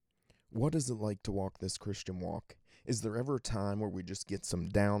What is it like to walk this Christian walk? Is there ever a time where we just get some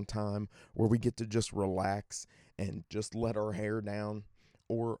downtime, where we get to just relax and just let our hair down?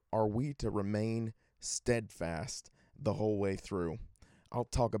 Or are we to remain steadfast the whole way through? I'll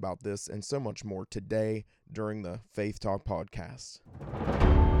talk about this and so much more today during the Faith Talk podcast.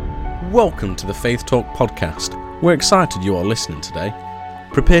 Welcome to the Faith Talk podcast. We're excited you are listening today.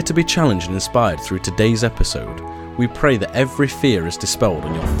 Prepare to be challenged and inspired through today's episode. We pray that every fear is dispelled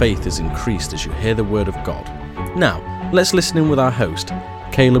and your faith is increased as you hear the word of God. Now, let's listen in with our host,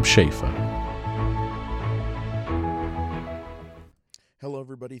 Caleb Schaefer. Hello,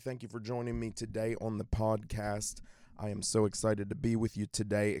 everybody. Thank you for joining me today on the podcast. I am so excited to be with you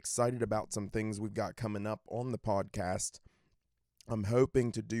today, excited about some things we've got coming up on the podcast. I'm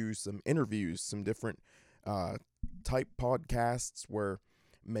hoping to do some interviews, some different type podcasts where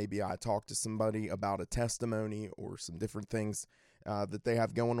maybe I talk to somebody about a testimony or some different things that they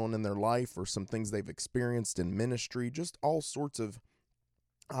have going on in their life or some things they've experienced in ministry, just all sorts of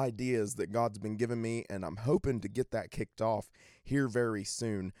ideas that God's been giving me, and I'm hoping to get that kicked off here very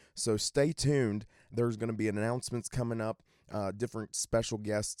soon. So stay tuned. There's going to be announcements coming up, different special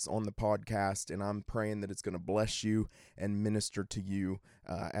guests on the podcast, and I'm praying that it's going to bless you and minister to you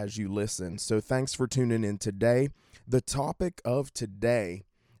as you listen. So thanks for tuning in today. The topic of today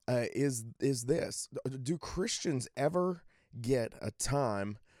is this: do Christians ever get a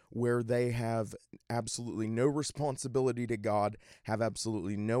time where they have absolutely no responsibility to God, have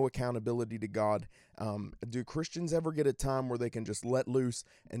absolutely no accountability to God? Do Christians ever get a time where they can just let loose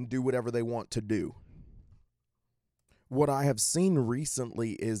and do whatever they want to do? What I have seen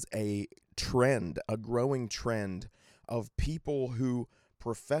recently is a trend, a growing trend of people who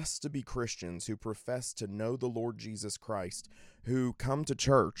profess to be Christians, who profess to know the Lord Jesus Christ, who come to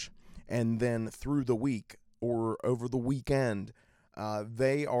church, and then through the week or over the weekend,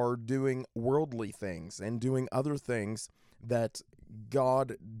 they are doing worldly things and doing other things that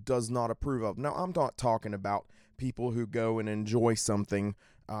God does not approve of. Now, I'm not talking about people who go and enjoy something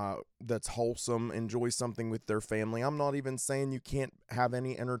that's wholesome, enjoy something with their family. I'm not even saying you can't have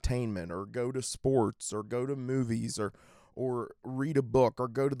any entertainment or go to sports or go to movies or read a book or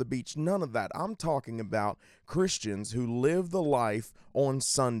go to the beach. None of that. I'm talking about Christians who live the life on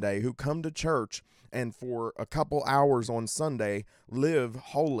Sunday, who come to church and for a couple hours on Sunday live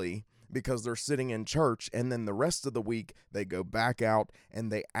holy because they're sitting in church, and then the rest of the week they go back out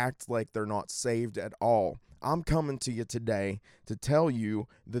and they act like they're not saved at all. I'm coming to you today to tell you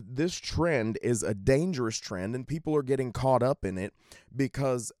that this trend is a dangerous trend, and people are getting caught up in it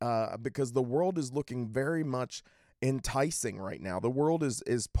because the world is looking very much enticing right now. The world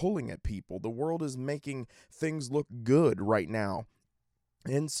is pulling at people. The world is making things look good right now.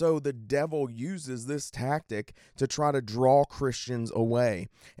 And so the devil uses this tactic to try to draw Christians away.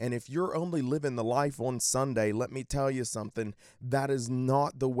 And if you're only living the life on Sunday, let me tell you something, that is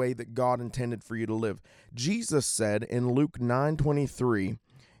not the way that God intended for you to live. Jesus said in Luke 9:23,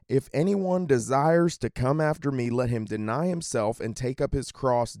 "If anyone desires to come after me, let him deny himself and take up his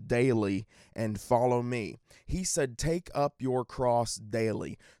cross daily and follow me." He said, take up your cross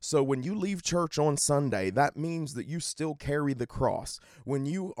daily. So when you leave church on Sunday, that means that you still carry the cross. When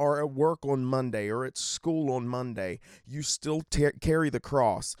you are at work on Monday or at school on Monday, you still carry the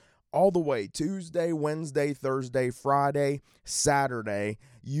cross. All the way, Tuesday, Wednesday, Thursday, Friday, Saturday,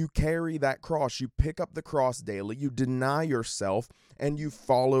 you carry that cross. You pick up the cross daily, you deny yourself, and you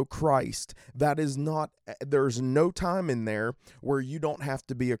follow Christ. There's no time in there where you don't have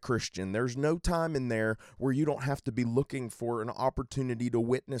to be a Christian. There's no time in there where you don't have to be looking for an opportunity to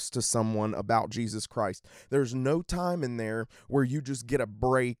witness to someone about Jesus Christ. There's no time in there where you just get a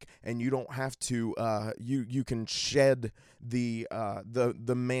break and you don't have to, you can shed the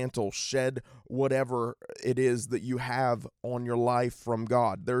mantle, shed whatever it is that you have on your life from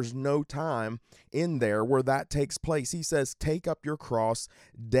God. There's no time in there where that takes place. He says, take up your cross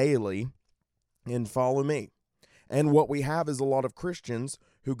daily and follow me. And what we have is a lot of Christians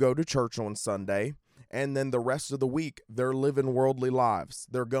who go to church on Sunday, and then the rest of the week they're living worldly lives.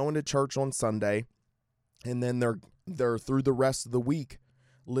 They're going to church on Sunday, and then they're through the rest of the week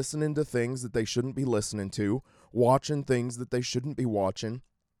listening to things that they shouldn't be listening to, watching things that they shouldn't be watching,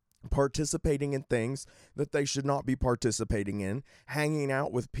 participating in things that they should not be participating in, hanging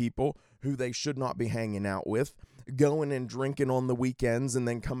out with people who they should not be hanging out with, going and drinking on the weekends and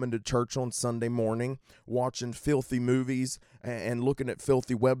then coming to church on Sunday morning, watching filthy movies and looking at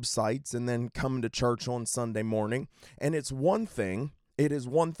filthy websites, and then coming to church on Sunday morning. And it's one thing It is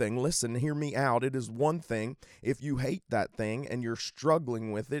one thing, listen, hear me out. It is one thing if you hate that thing and you're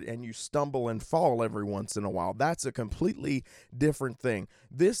struggling with it and you stumble and fall every once in a while. That's a completely different thing.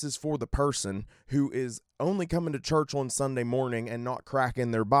 This is for the person who is only coming to church on Sunday morning and not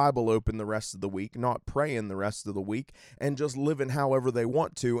cracking their Bible open the rest of the week, not praying the rest of the week, and just living however they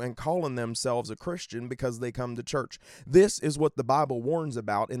want to and calling themselves a Christian because they come to church. This is what the Bible warns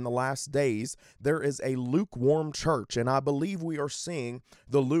about in the last days. There is a lukewarm church, and I believe we are seeing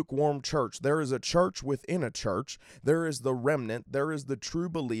the lukewarm church. There is a church within a church. There is the remnant. There is the true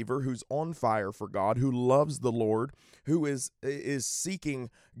believer who's on fire for God, who loves the Lord, who is seeking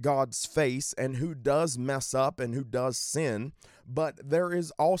God's face, and who does mess up and who does sin. But there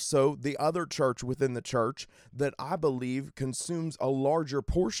is also the other church within the church that I believe consumes a larger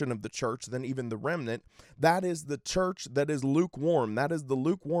portion of the church than even the remnant. That is the church that is lukewarm. That is the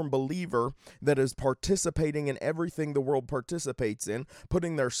lukewarm believer that is participating in everything the world participates in,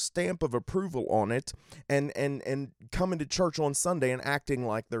 putting their stamp of approval on it, and coming to church on Sunday and acting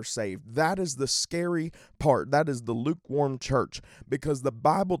like they're saved. That is the scary part. That is the lukewarm church, because the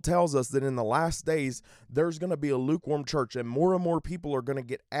Bible tells us that in the last days there's going to be a lukewarm church, and more people are going to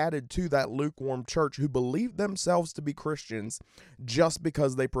get added to that lukewarm church who believe themselves to be Christians just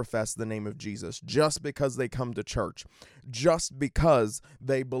because they profess the name of Jesus, just because they come to church, just because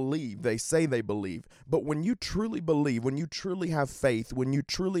they believe, they say they believe. But when you truly believe, when you truly have faith, when you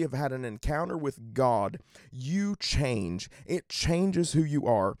truly have had an encounter with God, you change. It changes who you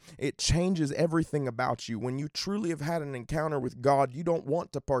are. It changes everything about you. When you truly have had an encounter with God, you don't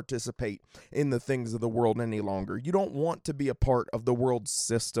want to participate in the things of the world any longer. You don't want to be a part of the world's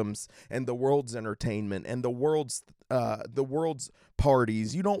systems and the world's entertainment and the world's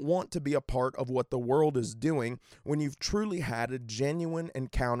parties. You don't want to be a part of what the world is doing when you've truly had a genuine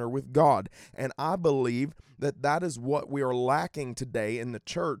encounter with God. And I believe that that is what we are lacking today in the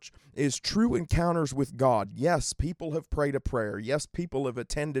church, is true encounters with God. Yes, people have prayed a prayer. Yes, people have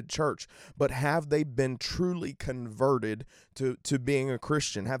attended church, but have they been truly converted to being a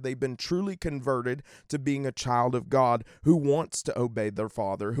Christian? Have they been truly converted to being a child of God who wants to obey their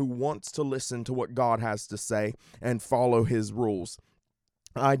Father, who wants to listen to what God has to say and follow His rules?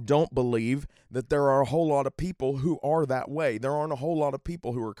 I don't believe that there are a whole lot of people who are that way. There aren't a whole lot of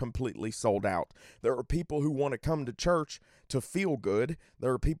people who are completely sold out. There are people who want to come to church to feel good.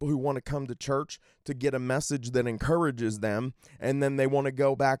 There are people who want to come to church to get a message that encourages them, and then they want to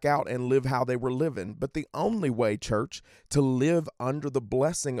go back out and live how they were living. But the only way, church, to live under the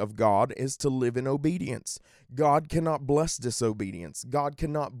blessing of God is to live in obedience. God cannot bless disobedience. God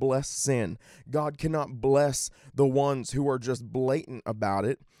cannot bless sin. God cannot bless the ones who are just blatant about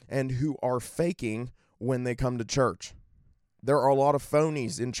it and who are faking when they come to church. There are a lot of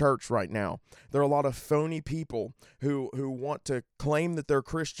phonies in church right now. There are a lot of phony people who want to claim that they're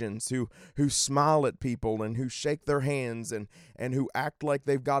Christians, who smile at people and who shake their hands and who act like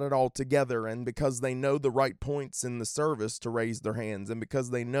they've got it all together, and because they know the right points in the service to raise their hands, and because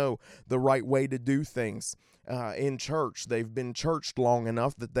they know the right way to do things in church. They've been churched long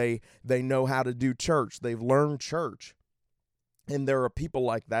enough that they know how to do church. They've learned church. And there are people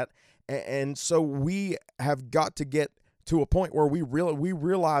like that. And so we have got to get to a point where we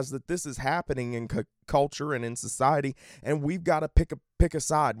realize that this is happening in culture and in society, and we've got to pick a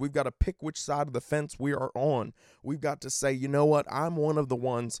side. We've got to pick which side of the fence we are on. We've got to say, you know what? I'm one of the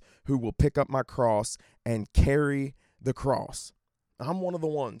ones who will pick up my cross and carry the cross. I'm one of the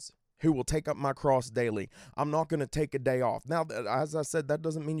ones who will take up my cross daily. I'm not going to take a day off. Now, as I said, that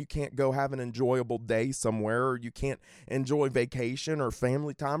doesn't mean you can't go have an enjoyable day somewhere, or you can't enjoy vacation or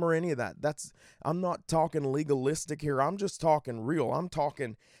family time or any of that. I'm not talking legalistic here. I'm just talking real. I'm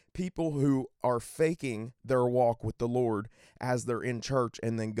talking people who are faking their walk with the Lord as they're in church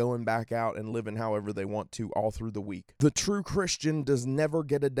and then going back out and living however they want to all through the week. The true Christian does never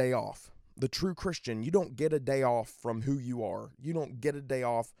get a day off. The true Christian, you don't get a day off from who you are. You don't get a day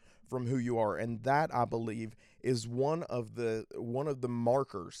off from who you are. And that, I believe, is one of the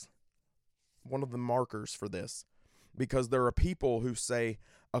markers for this. Because there are people who say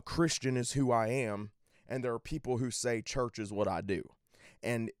a Christian is who I am, and there are people who say church is what I do.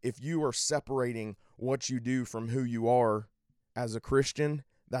 And if you are separating what you do from who you are as a Christian,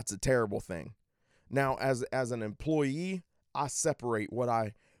 that's a terrible thing. Now, as an employee, I separate what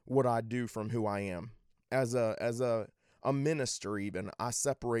I do from who I am. As a minister even, I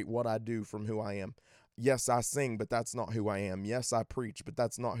separate what I do from who I am. Yes, I sing, but that's not who I am. Yes, I preach, but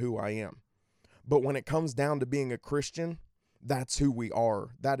that's not who I am. But when it comes down to being a Christian, that's who we are.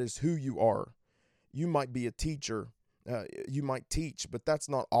 That is who you are. You might be a teacher. You might teach, but that's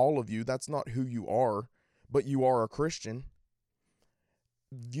not all of you. That's not who you are, but you are a Christian.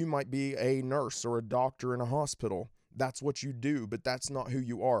 You might be a nurse or a doctor in a hospital. That's what you do, but that's not who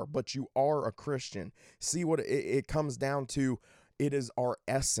you are. But you are a Christian. See what it comes down to? It is our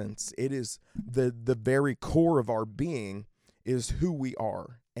essence. It is the very core of our being is who we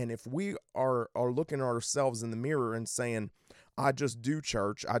are. And if we are looking at ourselves in the mirror and saying, I just do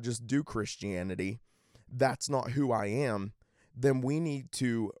church, I just do Christianity, that's not who I am, then we need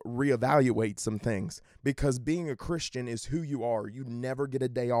to reevaluate some things, because being a Christian is who you are. You never get a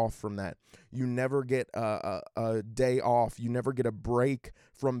day off from that. You never get a day off. You never get a break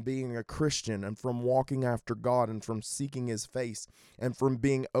from being a Christian and from walking after God and from seeking his face and from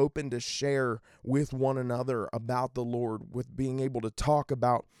being open to share with one another about the Lord, with being able to talk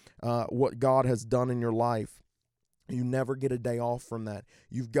about what God has done in your life. You never get a day off from that.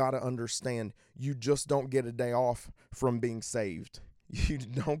 You've got to understand, you just don't get a day off from being saved. You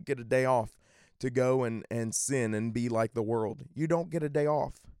don't get a day off to go and sin and be like the world. You don't get a day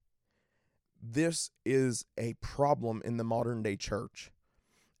off. This is a problem in the modern day church.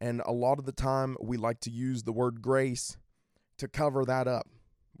 And a lot of the time we like to use the word grace to cover that up.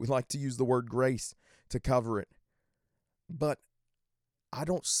 We like to use the word grace to cover it. But I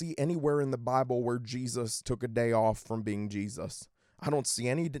don't see anywhere in the Bible where Jesus took a day off from being Jesus. I don't see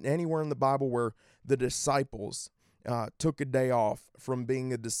anywhere in the Bible where the disciples took a day off from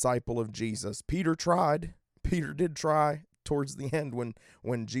being a disciple of Jesus. Peter tried. Peter did try towards the end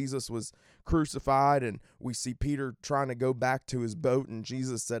when Jesus was crucified, and we see Peter trying to go back to his boat, and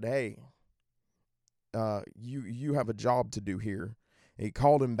Jesus said, hey, you have a job to do here. He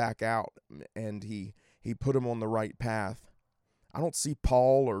called him back out, and he put him on the right path. I don't see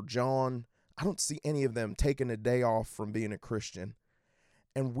Paul or John, I don't see any of them taking a day off from being a Christian.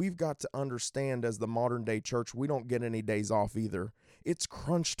 And we've got to understand, as the modern day church, we don't get any days off either. It's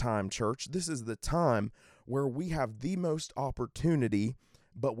crunch time, church. This is the time where we have the most opportunity,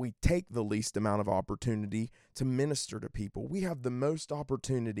 but we take the least amount of opportunity to minister to people. We have the most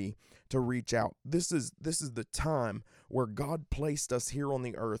opportunity to reach out. This is the time where God placed us here on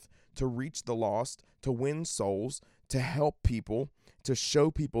the earth to reach the lost, to win souls, to help people, to show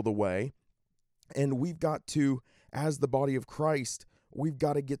people the way. And we've got to, as the body of Christ, we've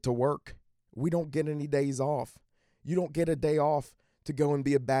got to get to work. We don't get any days off. You don't get a day off to go and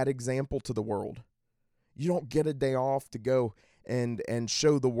be a bad example to the world. You don't get a day off to go and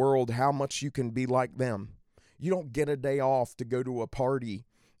show the world how much you can be like them. You don't get a day off to go to a party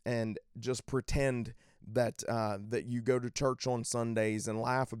and just pretend that you go to church on Sundays and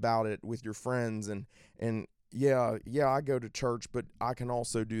laugh about it with your friends and yeah, I go to church, but I can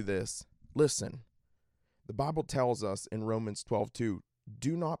also do this. Listen, the Bible tells us in Romans 12:2,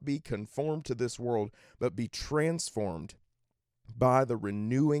 do not be conformed to this world, but be transformed by the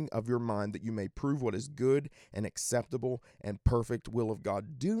renewing of your mind, that you may prove what is good and acceptable and perfect will of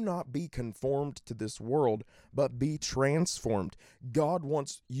God. Do not be conformed to this world, but be transformed. God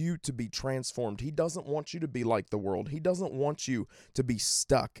wants you to be transformed. He doesn't want you to be like the world. He doesn't want you to be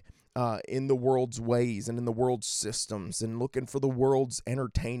stuck in the world's ways and in the world's systems and looking for the world's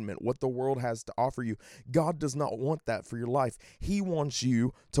entertainment, what the world has to offer you. God does not want that for your life. He wants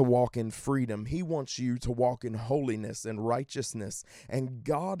you to walk in freedom. He wants you to walk in holiness and righteousness. And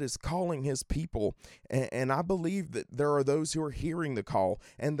God is calling his people. And I believe that there are those who are hearing the call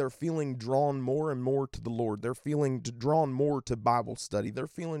and they're feeling drawn more and more to the Lord. They're feeling drawn more to Bible study. They're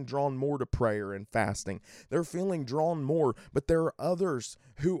feeling drawn more to prayer and fasting. They're feeling drawn more, but there are others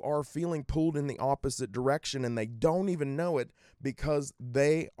who are feeling pulled in the opposite direction, and they don't even know it because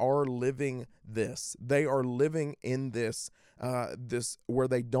they are living this. They are living in this where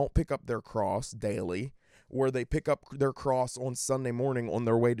they don't pick up their cross daily, where they pick up their cross on Sunday morning on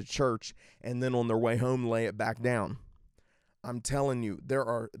their way to church, and then on their way home lay it back down. I'm telling you,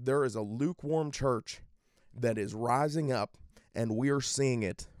 there is a lukewarm church that is rising up, and we are seeing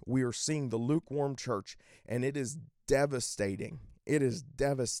it. We are seeing the lukewarm church, and it is devastating. It is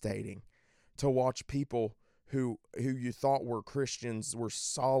devastating to watch people who you thought were Christians, were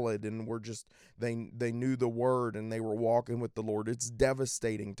solid, and were just, they knew the word and they were walking with the Lord. It's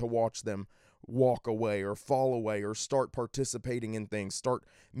devastating to watch them walk away or fall away or start participating in things, start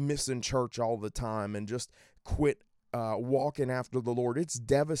missing church all the time and just quit walking after the Lord. It's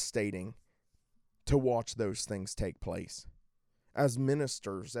devastating to watch those things take place. As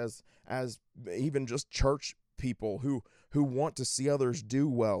ministers, as even just church people who want to see others do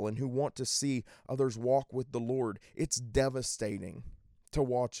well and who want to see others walk with the Lord, it's devastating to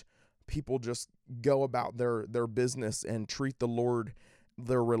watch people just go about their business and treat the Lord,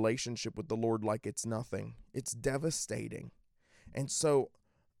 their relationship with the Lord, like it's nothing. It's devastating. And so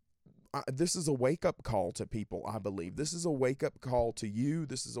this is a wake-up call to people, I believe. This is a wake-up call to you.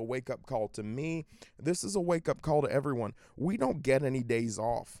 This is a wake-up call to me. This is a wake-up call to everyone. We don't get any days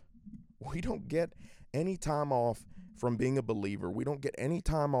off. We don't get any time off from being a believer. We don't get any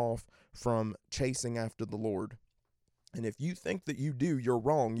time off from chasing after the Lord. And if you think that you do, you're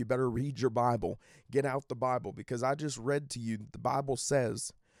wrong. You better read your Bible. Get out the Bible, because I just read to you the Bible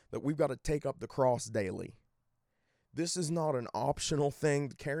says that we've got to take up the cross daily. This is not an optional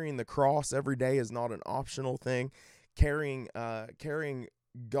thing. Carrying the cross every day is not an optional thing. Carrying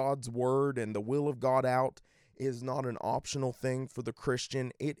God's word and the will of God out is not an optional thing for the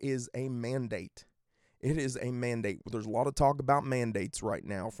Christian. It is a mandate. It is a mandate. There's a lot of talk about mandates right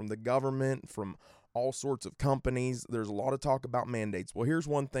now from the government, from all sorts of companies. There's a lot of talk about mandates. Well, here's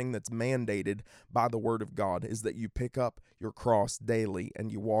one thing that's mandated by the word of God is that you pick up your cross daily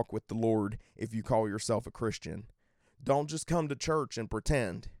and you walk with the Lord if you call yourself a Christian. Don't just come to church and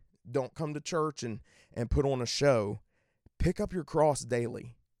pretend. Don't come to church and put on a show. Pick up your cross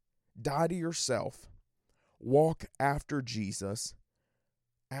daily. Die to yourself. Walk after Jesus.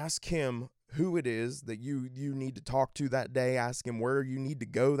 Ask him who it is that you need to talk to that day. Ask him where you need to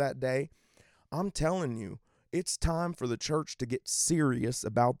go that day. I'm telling you, it's time for the church to get serious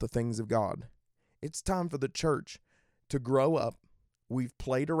about the things of God. It's time for the church to grow up. We've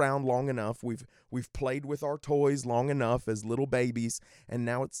played around long enough. We've played with our toys long enough as little babies, and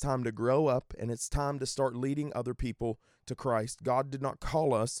now it's time to grow up, and it's time to start leading other people to Christ. God did not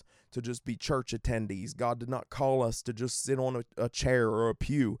call us to just be church attendees. God did not call us to just sit on a chair or a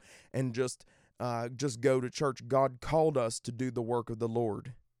pew and just go to church. God called us to do the work of the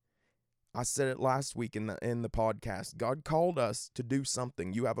Lord. I said it last week in the podcast. God called us to do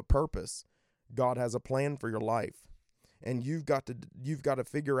something. You have a purpose. God has a plan for your life. And you've got to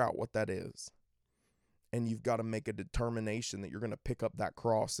figure out what that is. And you've got to make a determination that you're going to pick up that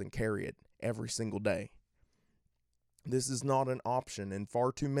cross and carry it every single day. This is not an option, and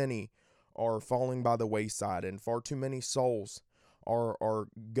far too many are falling by the wayside, and far too many souls are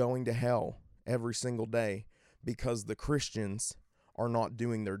going to hell every single day because the Christians are not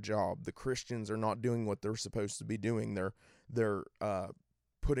doing their job. The Christians are not doing what they're supposed to be doing. They're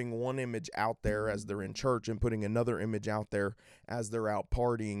putting one image out there as they're in church and putting another image out there as they're out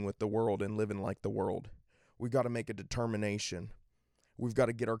partying with the world and living like the world. We've got to make a determination. We've got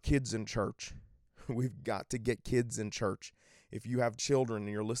to get our kids in church. We've got to get kids in church. If you have children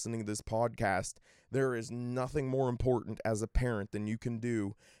and you're listening to this podcast, there is nothing more important as a parent than you can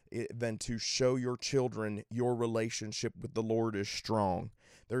do than to show your children your relationship with the Lord is strong.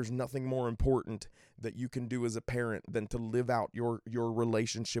 There's nothing more important that you can do as a parent than to live out your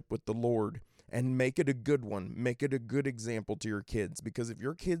relationship with the Lord and make it a good one. Make it a good example to your kids, because if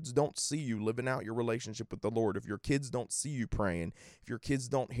your kids don't see you living out your relationship with the Lord, if your kids don't see you praying, if your kids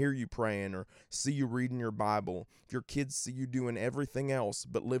don't hear you praying or see you reading your Bible, if your kids see you doing everything else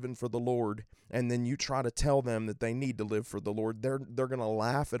but living for the Lord, and then you try to tell them that they need to live for the Lord, they're going to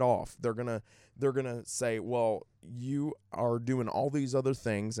laugh it off. They're going to say, well, you are doing all these other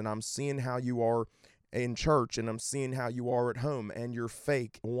things, and I'm seeing how you are in church, and I'm seeing how you are at home, and you're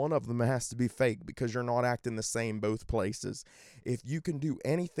fake. One of them has to be fake because you're not acting the same both places. If you can do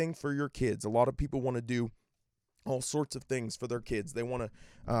anything for your kids, a lot of people want to do all sorts of things for their kids. They want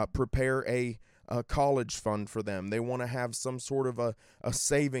to prepare a college fund for them. They want to have some sort of a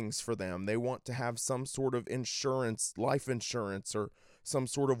savings for them. They want to have some sort of insurance, life insurance, or some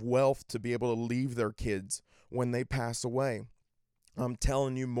sort of wealth to be able to leave their kids when they pass away. I'm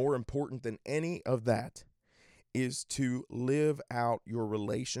telling you, more important than any of that is to live out your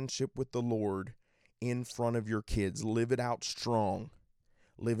relationship with the Lord in front of your kids. Live it out strong.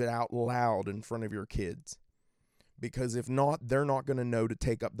 Live it out loud in front of your kids. Because if not, they're not going to know to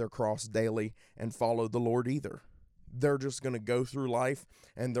take up their cross daily and follow the Lord either. They're just going to go through life,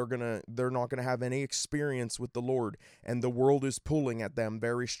 and they're not going to have any experience with the Lord. And the world is pulling at them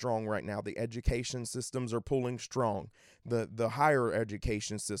very strong right now. The education systems are pulling strong. The higher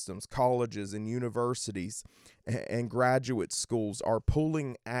education systems, colleges and universities and graduate schools are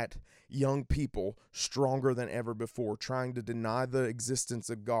pulling at young people stronger than ever before, trying to deny the existence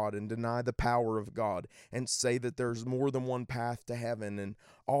of God and deny the power of God and say that there's more than one path to heaven and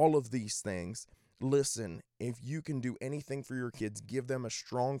all of these things. Listen, if you can do anything for your kids, give them a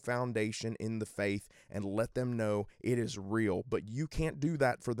strong foundation in the faith and let them know it is real. But you can't do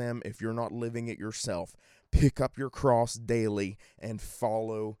that for them if you're not living it yourself. Pick up your cross daily and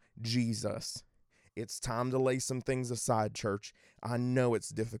follow Jesus. It's time to lay some things aside, church. I know it's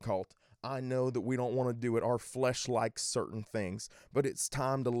difficult. I know that we don't want to do it. Our flesh likes certain things, but it's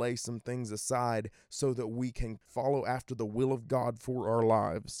time to lay some things aside so that we can follow after the will of God for our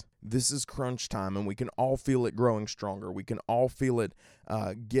lives. This is crunch time, and we can all feel it growing stronger. We can all feel it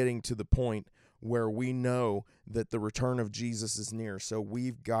getting to the point where we know that the return of Jesus is near. So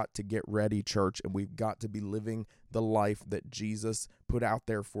we've got to get ready, church, and we've got to be living the life that Jesus put out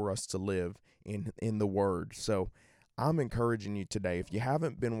there for us to live in the Word. So I'm encouraging you today, if you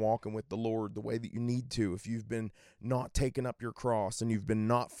haven't been walking with the Lord the way that you need to, if you've been not taking up your cross and you've been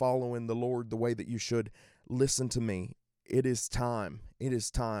not following the Lord the way that you should, listen to me. It is time. It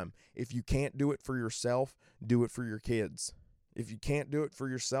is time. If you can't do it for yourself, do it for your kids. If you can't do it for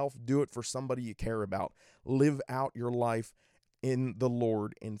yourself, do it for somebody you care about. Live out your life in the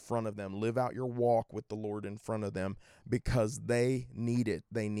Lord in front of them. Live out your walk with the Lord in front of them, because they need it.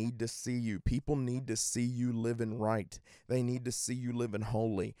 They need to see you. People need to see you living right. They need to see you living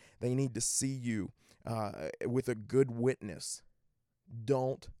holy. They need to see you with a good witness.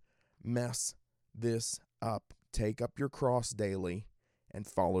 Don't mess this up. Take up your cross daily and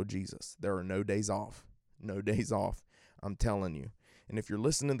follow Jesus. There are no days off. No days off. I'm telling you. And if you're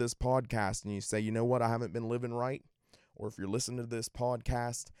listening to this podcast and you say, you know what, I haven't been living right, or if you're listening to this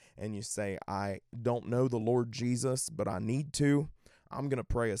podcast and you say, I don't know the Lord Jesus, but I need to, I'm going to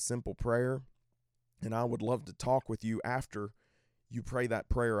pray a simple prayer, and I would love to talk with you after you pray that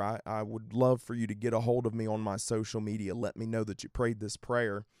prayer. I would love for you to get a hold of me on my social media. Let me know that you prayed this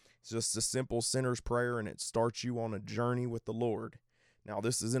prayer. It's just a simple sinner's prayer, and it starts you on a journey with the Lord. Now,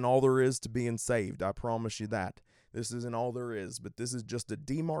 this isn't all there is to being saved. I promise you that. This isn't all there is, but this is just a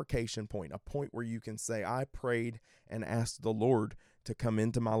demarcation point, a point where you can say, I prayed and asked the Lord to come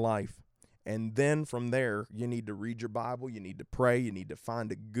into my life. And then from there, you need to read your Bible, you need to pray, you need to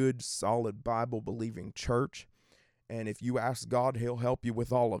find a good, solid, Bible-believing church. And if you ask God, He'll help you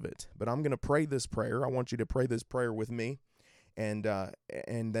with all of it. But I'm going to pray this prayer. I want you to pray this prayer with me, and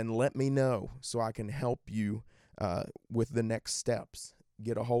then let me know so I can help you with the next steps.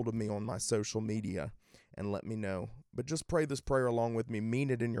 Get a hold of me on my social media and let me know. But just pray this prayer along with me. Mean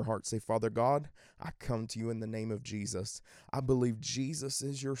it in your heart. Say, Father God, I come to you in the name of Jesus. I believe Jesus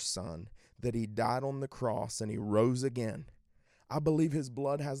is your Son, that He died on the cross and He rose again. I believe His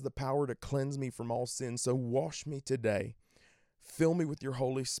blood has the power to cleanse me from all sin. So wash me today. Fill me with your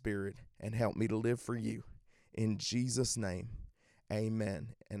Holy Spirit and help me to live for you. In Jesus' name,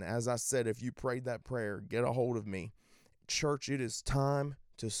 amen. And as I said, if you prayed that prayer, get a hold of me. Church, it is time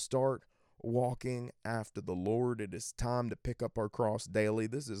to start walking after the Lord. It is time to pick up our cross daily.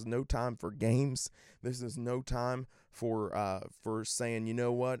 This is no time for games. This is no time for saying, you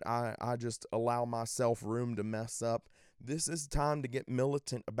know what, I just allow myself room to mess up. This is time to get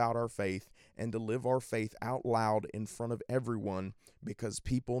militant about our faith and to live our faith out loud in front of everyone, because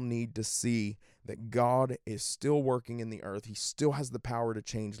people need to see that God is still working in the earth. He still has the power to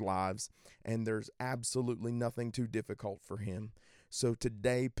change lives, and there's absolutely nothing too difficult for Him. So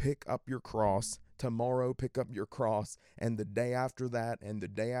today, pick up your cross. Tomorrow, pick up your cross. And the day after that, and the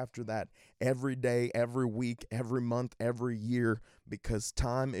day after that, every day, every week, every month, every year, because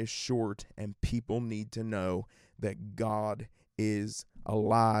time is short and people need to know that God is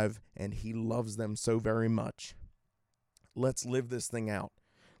alive and He loves them so very much. Let's live this thing out.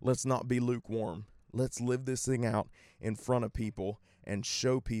 Let's not be lukewarm. Let's live this thing out in front of people and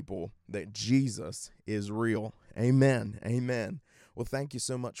show people that Jesus is real. Amen. Amen. Well, thank you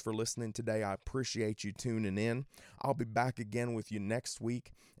so much for listening today. I appreciate you tuning in. I'll be back again with you next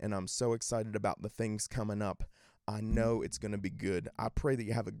week, and I'm so excited about the things coming up. I know it's going to be good. I pray that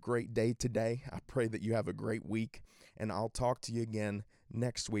you have a great day today. I pray that you have a great week, and I'll talk to you again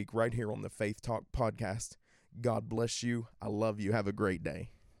next week right here on the Faith Talk podcast. God bless you. I love you. Have a great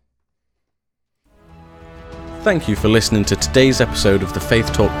day. Thank you for listening to today's episode of the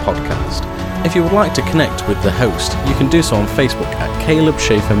Faith Talk podcast. If you would like to connect with the host, you can do so on Facebook at Caleb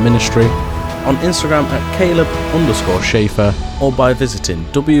Schaefer Ministry, on Instagram at Caleb_Schaefer, or by visiting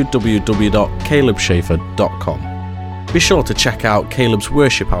www.calebschaefer.com. Be sure to check out Caleb's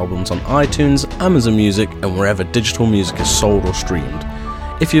worship albums on iTunes, Amazon Music, and wherever digital music is sold or streamed.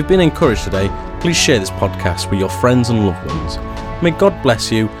 If you've been encouraged today, please share this podcast with your friends and loved ones. May God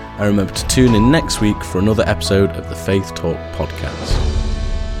bless you, and remember to tune in next week for another episode of the Faith Talk podcast.